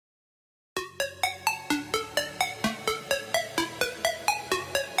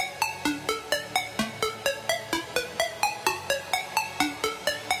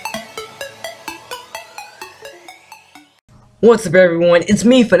What's up everyone, it's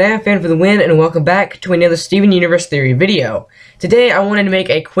me, FNAF Fan for the win, and welcome back to another Steven Universe Theory video. Today I wanted to make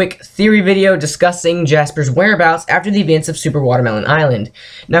a quick theory video discussing Jasper's whereabouts after the events of Super Watermelon Island.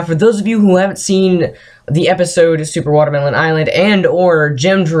 Now for those of you who haven't seen the episode Super Watermelon Island and or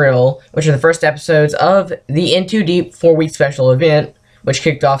Gem Drill, which are the first episodes of the In Too Deep 4-week special event, which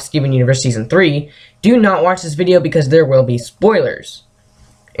kicked off Steven Universe Season 3, do not watch this video because there will be spoilers.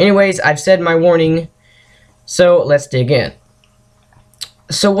 Anyways, I've said my warning, so let's dig in.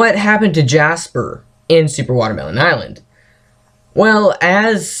 So what happened to Jasper in Super Watermelon Island? Well,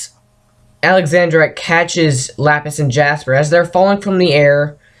 as Alexandra catches Lapis and Jasper as they're falling from the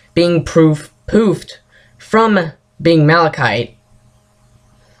air, being poofed from being malachite,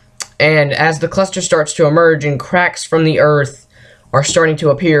 and as the cluster starts to emerge and cracks from the earth are starting to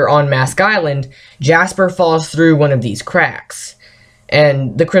appear on Mask Island, Jasper falls through one of these cracks,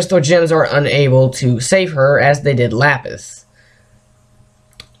 and the crystal gems are unable to save her as they did Lapis.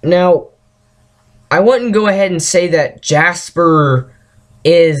 Now, I wouldn't go ahead and say that Jasper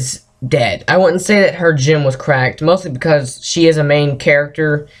is dead. I wouldn't say that her gem was cracked, mostly because she is a main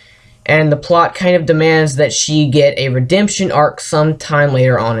character, and the plot kind of demands that she get a redemption arc sometime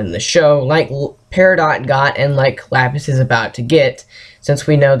later on in the show, like Peridot got and like Lapis is about to get, since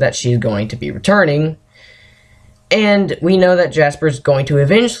we know that she's going to be returning. And we know that Jasper's going to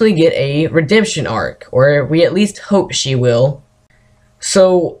eventually get a redemption arc, or we at least hope she will.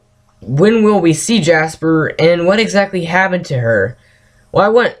 So, when will we see Jasper, and what exactly happened to her?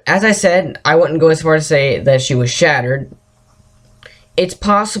 Well, as I said, I wouldn't go as far to say that she was shattered. It's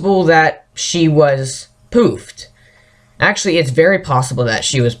possible that she was poofed. Actually, it's very possible that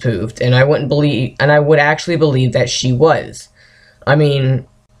she was poofed, and I would actually believe that she was. I mean,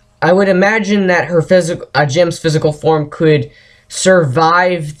 I would imagine that a gem's physical form could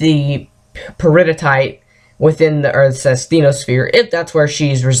survive the peridotite within the Earth's asthenosphere, if that's where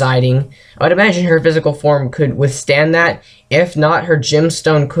she's residing. I would imagine her physical form could withstand that. If not, her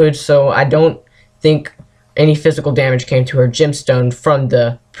gemstone could, so I don't think any physical damage came to her gemstone from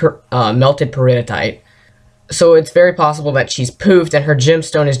the melted peridotite. So it's very possible that she's poofed and her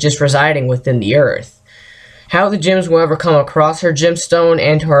gemstone is just residing within the Earth. How the gems will ever come across her gemstone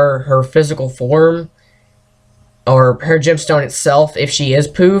and her physical form, or her gemstone itself, if she is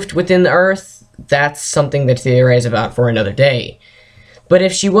poofed within the Earth, that's something to theorize about for another day. But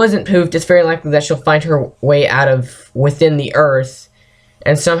if she wasn't poofed, it's very likely that she'll find her way out of within the Earth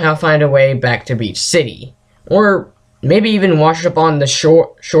and somehow find a way back to Beach City. Or maybe even wash up on the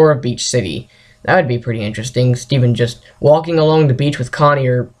shore of Beach City. That would be pretty interesting. Steven just walking along the beach with Connie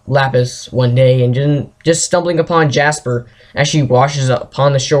or Lapis one day and just stumbling upon Jasper as she washes up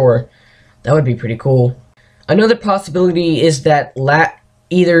upon the shore. That would be pretty cool. Another possibility is that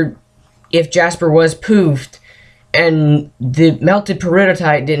either if Jasper was poofed and the melted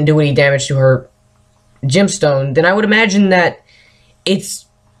peridotite didn't do any damage to her gemstone, then I would imagine that it's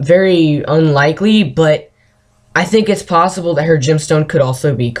very unlikely, but I think it's possible that her gemstone could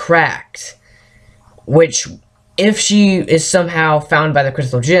also be cracked. Which, if she is somehow found by the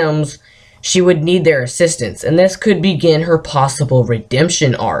crystal gems, she would need their assistance, and this could begin her possible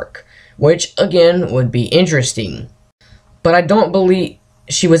redemption arc, which, again, would be interesting. But I believe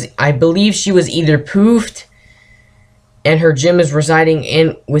she was either poofed and her gem is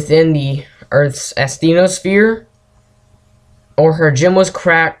residing within the Earth's asthenosphere, or her gem was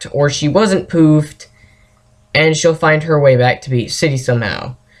cracked, or she wasn't poofed and she'll find her way back to Beach City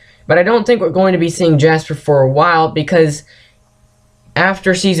somehow. But I don't think we're going to be seeing Jasper for a while, because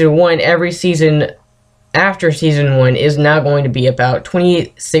after Season 1, every season after Season 1 is now going to be about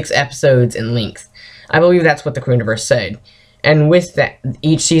 26 episodes in length. I believe that's what the Crewniverse said. And with that,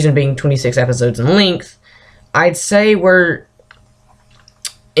 each season being 26 episodes in length, I'd say we're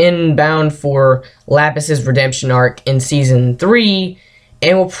inbound for Lapis's redemption arc in Season 3,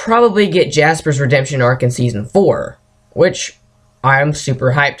 and we'll probably get Jasper's redemption arc in Season 4, which I'm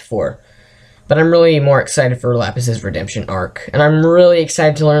super hyped for. But I'm really more excited for Lapis's redemption arc, and I'm really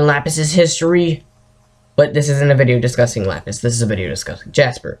excited to learn Lapis's history, but this isn't a video discussing Lapis, this is a video discussing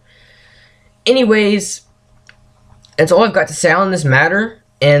Jasper. Anyways, that's all I've got to say on this matter,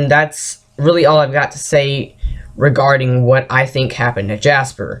 and that's really all I've got to say regarding what I think happened to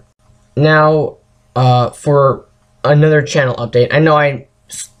Jasper. Now, for another channel update, I know I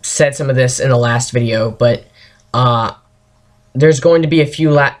said some of this in the last video, but there's going to be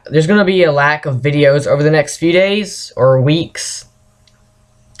a lack of videos over the next few days or weeks.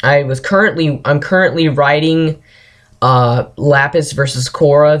 I'm currently writing Lapis versus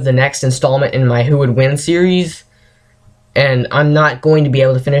Cora, the next installment in my Who Would Win series. And I'm not going to be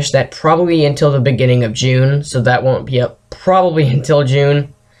able to finish that probably until the beginning of June, so that won't be up probably until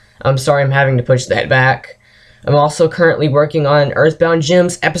June. I'm sorry I'm having to push that back. I'm also currently working on Earthbound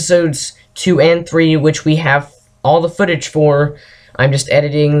Gems episodes 2 and 3, which we have all the footage for. I'm just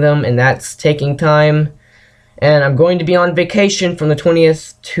editing them, and that's taking time. And I'm going to be on vacation from the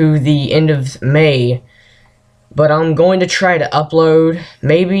 20th to the end of May. But I'm going to try to upload.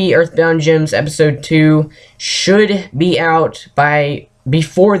 Maybe Earthbound Gems episode 2 should be out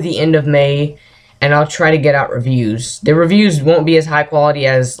before the end of May. And I'll try to get out reviews. The reviews won't be as high quality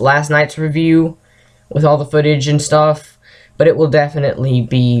as last night's review with all the footage and stuff. But it will definitely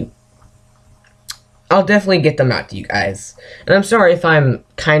be... I'll definitely get them out to you guys. And I'm sorry if I'm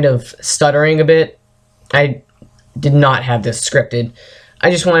kind of stuttering a bit. I did not have this scripted.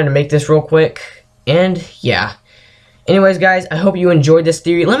 I just wanted to make this real quick. And yeah. Anyways, guys, I hope you enjoyed this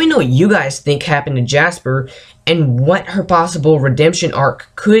theory. Let me know what you guys think happened to Jasper and what her possible redemption arc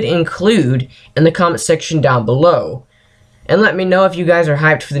could include in the comment section down below. And let me know if you guys are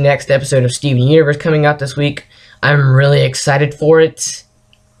hyped for the next episode of Steven Universe coming out this week. I'm really excited for it.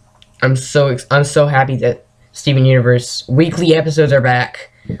 I'm so happy that Steven Universe weekly episodes are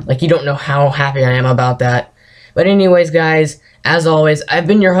back. Like, you don't know how happy I am about that. But anyways, guys, as always, I've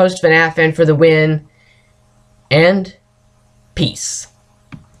been your host, FNAF Fan for the win. And peace.